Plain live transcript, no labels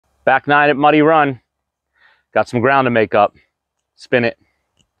Back 9 at Muddy Run. Got some ground to make up. Spin it.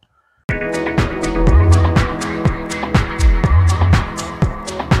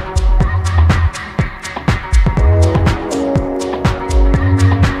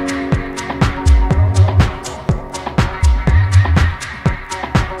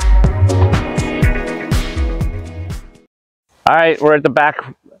 All right, we're at the back,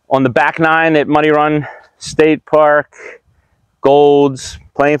 on the back 9 at Muddy Run State Park. Golds,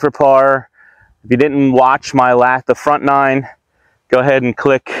 playing for par. If you didn't watch the front 9, go ahead and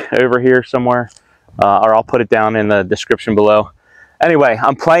click over here somewhere, or I'll put it down in the description below. Anyway,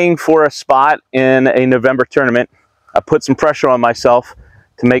 I'm playing for a spot in a November tournament. I put some pressure on myself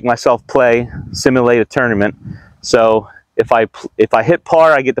to make myself simulate a tournament. So if I hit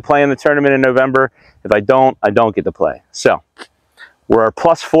par, I get to play in the tournament in November. If I don't get to play. So we're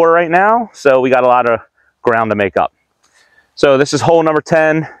 +4 right now, so we got a lot of ground to make up. So this is hole number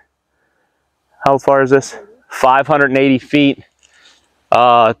 10. How far is this? 580 feet.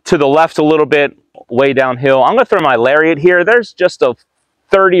 To the left a little bit, way downhill. I'm gonna throw my lariat here. There's just a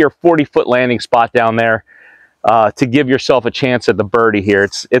 30 or 40 foot landing spot down there to give yourself a chance at the birdie here.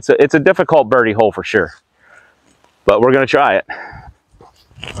 It's a difficult birdie hole for sure, but we're gonna try it.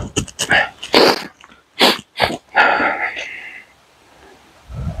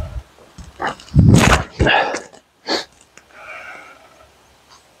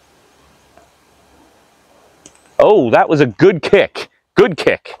 Oh, that was a good kick. Good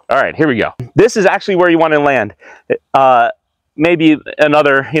kick. All right, here we go. This is actually where you want to land. Maybe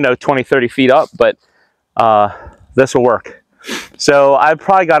another, 20, 30 feet up, but this will work. So I've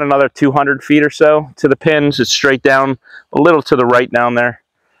probably got another 200 feet or so to the pins. It's straight down, a little to the right down there.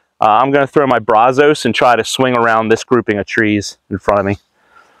 I'm going to throw my Brazos and try to swing around this grouping of trees in front of me.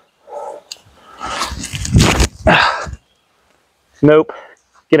 Nope.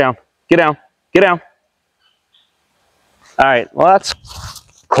 Get down. Get down. Get down. All right, well, that's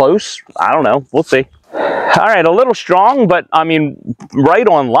close. I don't know. We'll see. All right, a little strong, but I mean, right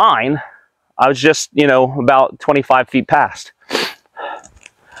on line. I was just, about 25 feet past.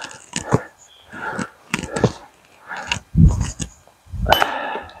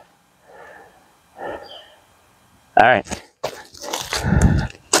 All right.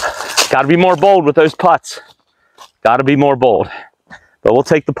 Got to be more bold with those putts. Got to be more bold. But we'll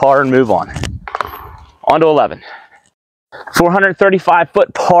take the par and move on. On to 11. 435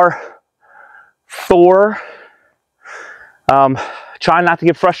 foot par 4. Trying not to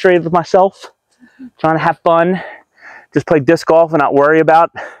get frustrated with myself. Trying to have fun. Just play disc golf and not worry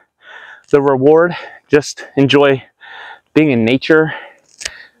about the reward. Just enjoy being in nature.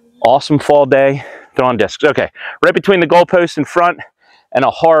 Awesome fall day. Throwing discs. Okay, right between the goalpost in front and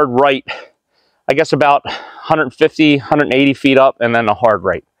a hard right. I guess about 150, 180 feet up, and then a hard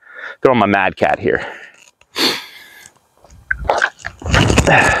right. Throwing my Mad Cat here.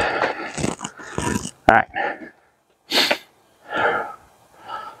 All right.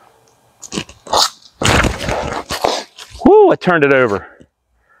 Whoo, I turned it over.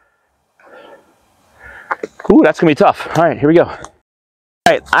 Ooh, that's gonna be tough. All right, here we go. All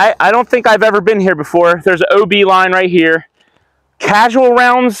right, I don't think I've ever been here before. There's an OB line right here. Casual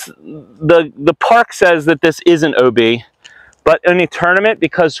rounds, the park says that this isn't OB, but in a tournament,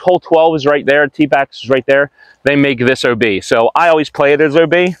 because hole 12 is right there, T-Backs is right there, they make this OB. So I always play it as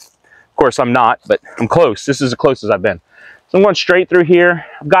OB. Of course, I'm not, but I'm close. This is the closest I've been. So I'm going straight through here.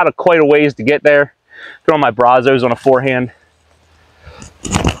 I've got quite a ways to get there. Throwing my Brazos on a forehand.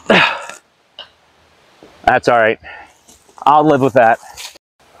 That's all right. I'll live with that.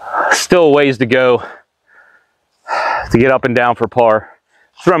 Still a ways to go to get up and down for par.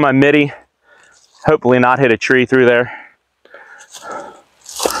 Throw my midi. Hopefully not hit a tree through there.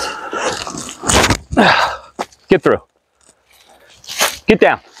 Get through. Get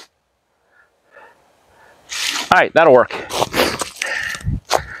down. All right, that'll work.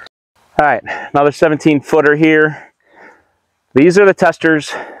 All right, another 17-footer here. These are the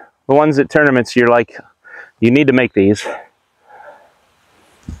testers, the ones at tournaments you're like, you need to make these.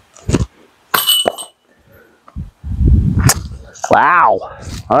 Wow.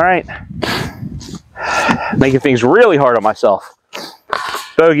 All right. Making things really hard on myself.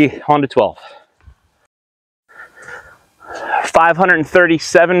 Bogey, on to 12.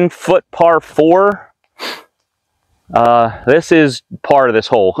 537 foot par 4. This is part of this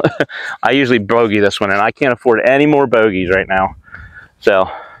hole. I usually bogey this one, and I can't afford any more bogeys right now.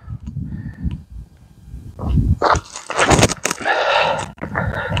 So,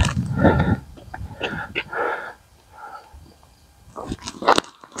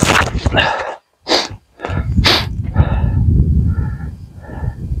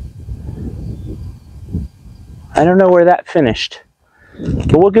 I don't know where that finished,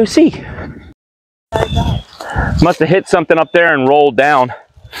 but we'll go see. Must have hit something up there and rolled down.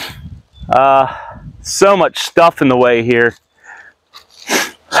 So much stuff in the way here.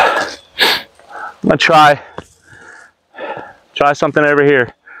 I'm gonna try something over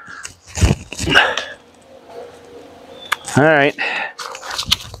here. All right.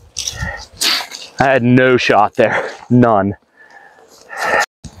 I had no shot there, none.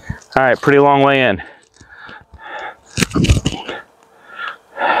 All right, pretty long way in.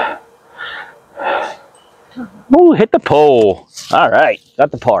 Ooh, hit the pole. All right,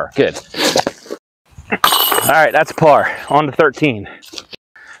 got the par, good. All right, that's a par, on to 13.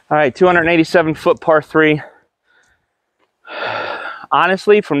 All right, 287 foot par 3.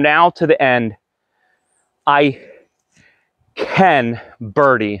 Honestly, from now to the end, I can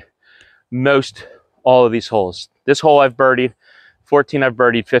birdie most all of these holes. This hole I've birdied, 14 I've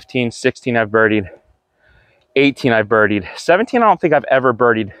birdied, 15, 16 I've birdied, 18 I've birdied, 17 I don't think I've ever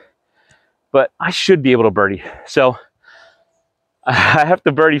birdied, but I should be able to birdie. So I have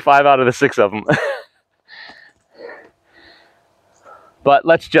to birdie 5 out of the 6 of them. But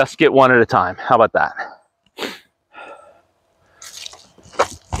let's just get one at a time. How about that?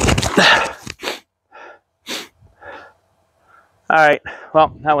 All right,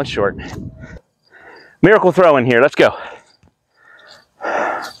 well, that one's short. Miracle throw in here, let's go.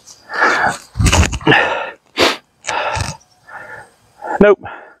 Nope.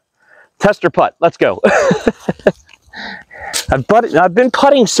 Tester putt, let's go. I've been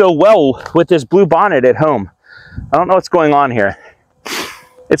putting so well with this blue bonnet at home. I don't know what's going on here.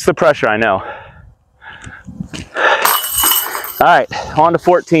 It's the pressure, I know. All right, on to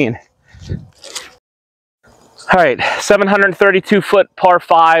 14. All right, 732 foot par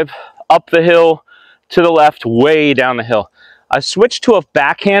 5, up the hill, to the left, way down the hill. I switched to a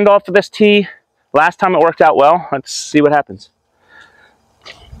backhand off of this tee. Last time it worked out well. Let's see what happens.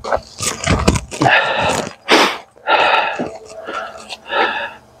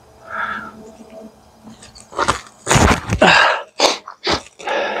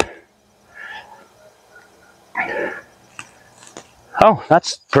 Oh,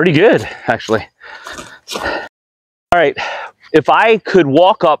 that's pretty good, actually. All right, if I could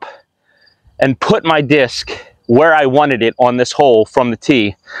walk up and put my disc where I wanted it on this hole from the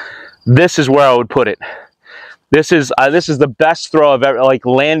tee, this is where I would put it. This is the best throw I've ever, like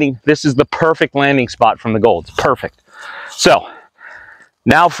landing. This is the perfect landing spot from the Golds, perfect. So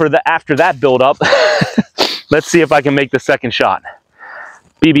now for the after that build up, let's see if I can make the second shot.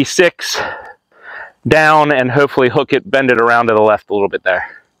 BB6 down and hopefully hook it, bend it around to the left a little bit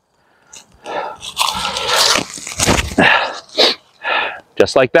there.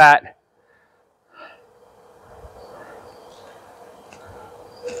 Just like that.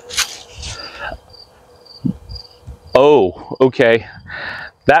 Oh, okay.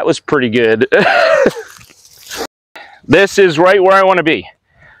 That was pretty good. This is right where I want to be.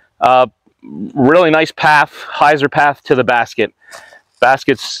 Really nice path, hyzer path to the basket.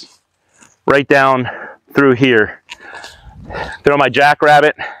 Basket's right down through here. Throw my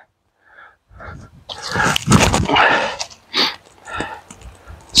jackrabbit.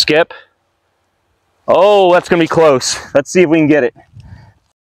 Skip. Oh, that's gonna be close. Let's see if we can get it.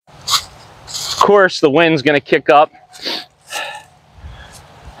 Of course, the wind's gonna kick up.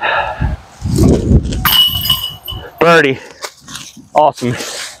 Birdie. Awesome.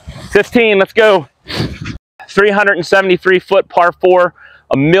 15, let's go. 373 foot par 4,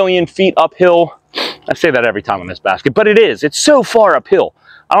 1,000,000 feet uphill. I say that every time on this basket, but it is. It's so far uphill.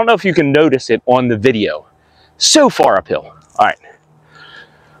 I don't know if you can notice it on the video. So far uphill. All right.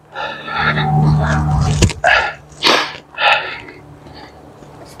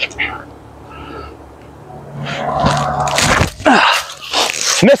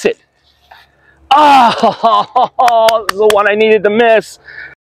 Miss it. Oh, the one I needed to miss.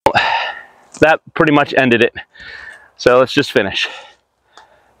 That pretty much ended it. So let's just finish.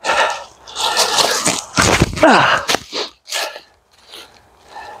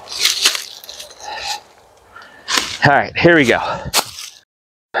 All right, here we go.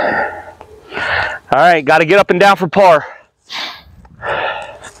 All right, got to get up and down for par.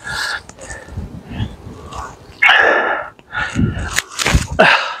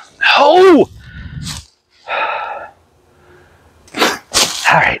 Oh!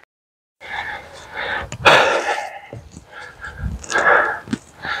 All right.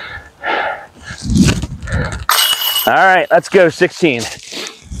 All right, let's go 16.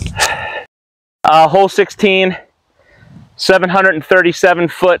 Hole 16, 737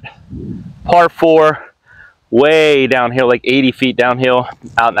 foot par 4, way downhill, like 80 feet downhill,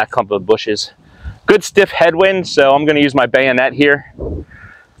 out in that clump of bushes. Good stiff headwind, so I'm going to use my bayonet here.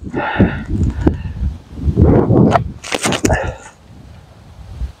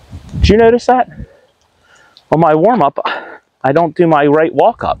 Did you notice that? On my warm-up, I don't do my right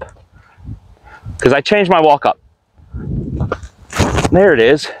walk-up because I changed my walk-up. There it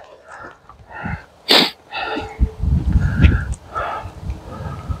is.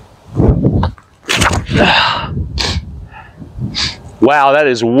 Wow, that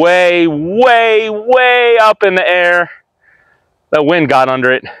is way, way, way up in the air. The wind got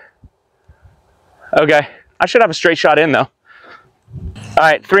under it. Okay, I should have a straight shot in though. All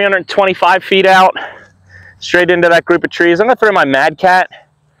right, 325 feet out, straight into that group of trees. I'm gonna throw my Mad Cat.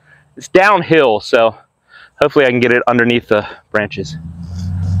 It's downhill, so hopefully I can get it underneath the branches.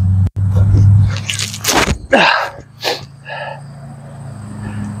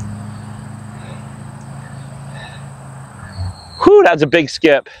 Whew, that's a big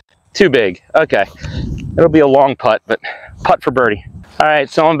skip. Too big. Okay. It'll be a long putt, but putt for birdie. All right,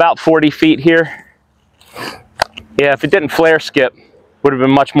 so I'm about 40 feet here. Yeah, if it didn't flare skip, would have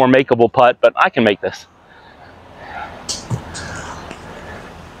been much more makeable putt, but I can make this.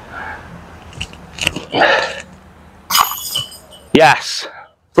 Yes,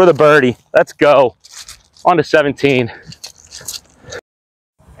 for the birdie. Let's go. On to 17.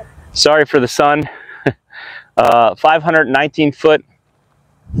 Sorry for the sun. 519 foot.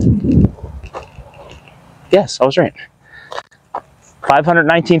 Yes, I was right.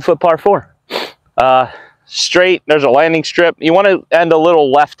 519 foot par 4. Straight, there's a landing strip. You want to end a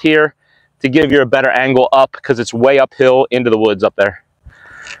little left here to give you a better angle up because it's way uphill into the woods up there.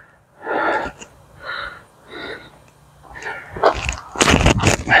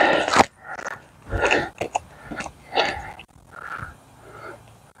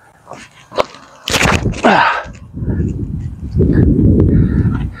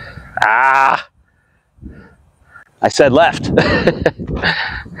 I said left.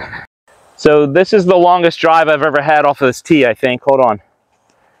 So this is the longest drive I've ever had off of this tee, I think. Hold on.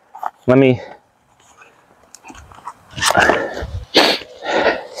 Let me...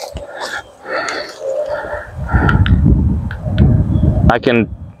 I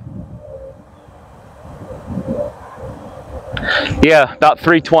can... Yeah, about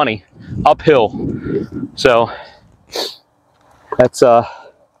 320 uphill. So that's a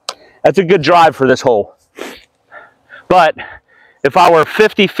good drive for this hole. But if I were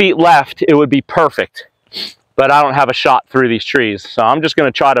 50 feet left, it would be perfect. But I don't have a shot through these trees. So I'm just going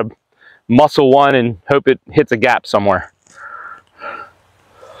to try to muscle one and hope it hits a gap somewhere.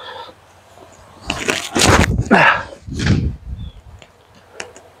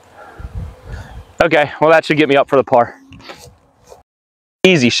 Okay, well that should get me up for the par.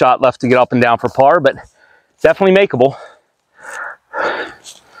 Easy shot left to get up and down for par, but definitely makeable.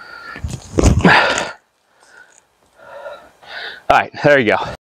 All right, there you go.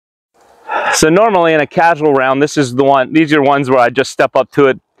 So normally in a casual round, this is the one, these are ones where I just step up to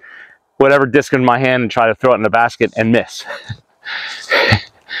it, whatever disc in my hand, and try to throw it in the basket and miss.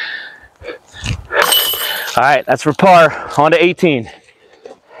 All right, that's for par. On to 18.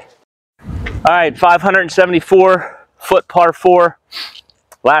 All right, 574 foot par 4.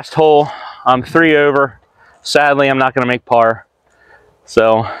 Last hole, I'm 3 over. Sadly, I'm not gonna make par.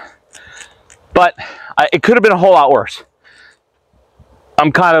 So, but it could have been a whole lot worse.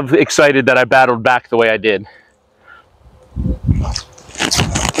 I'm kind of excited that I battled back the way I did.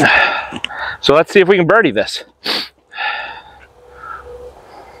 So let's see if we can birdie this.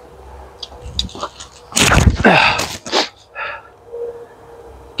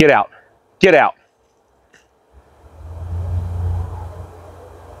 Get out. Get out.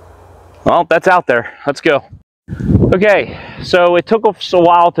 Well, that's out there. Let's go. Okay, so it took us a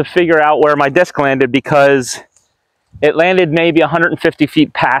while to figure out where my disc landed because it landed maybe 150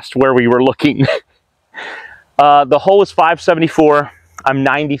 feet past where we were looking. The hole was 574. I'm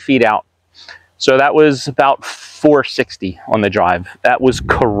 90 feet out. So that was about 460 on the drive. That was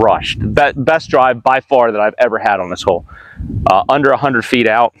crushed. Best drive by far that I've ever had on this hole. Under 100 feet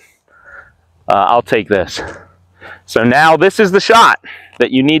out. I'll take this. So now this is the shot that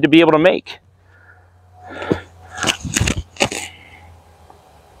you need to be able to make.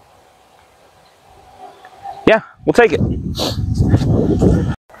 Yeah, we'll take it.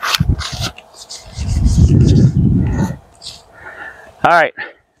 All right,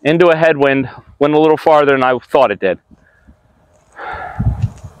 into a headwind. Went a little farther than I thought it did.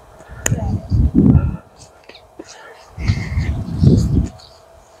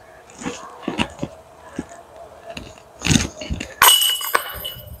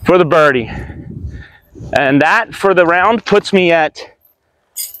 For the birdie. And that, for the round, puts me at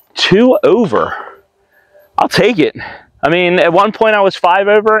 2 over. I'll take it. I mean, at one point I was 5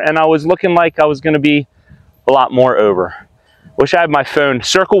 over, and I was looking like I was going to be a lot more over. Wish I had my phone.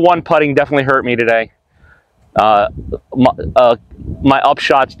 Circle 1 putting definitely hurt me today. My up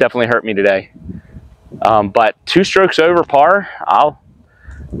shots definitely hurt me today. But 2 strokes over par, I'll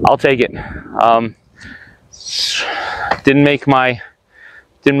take it. Didn't make my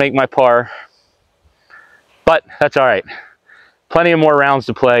par, but that's all right. Plenty of more rounds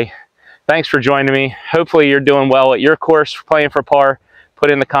to play. Thanks for joining me. Hopefully you're doing well at your course playing for par.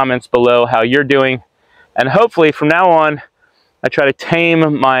 Put in the comments below how you're doing, and hopefully from now on I try to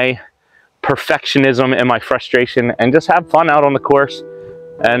tame my perfectionism and my frustration and just have fun out on the course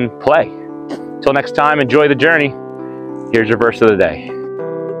and play. Till next time, enjoy the journey. Here's your verse of the day.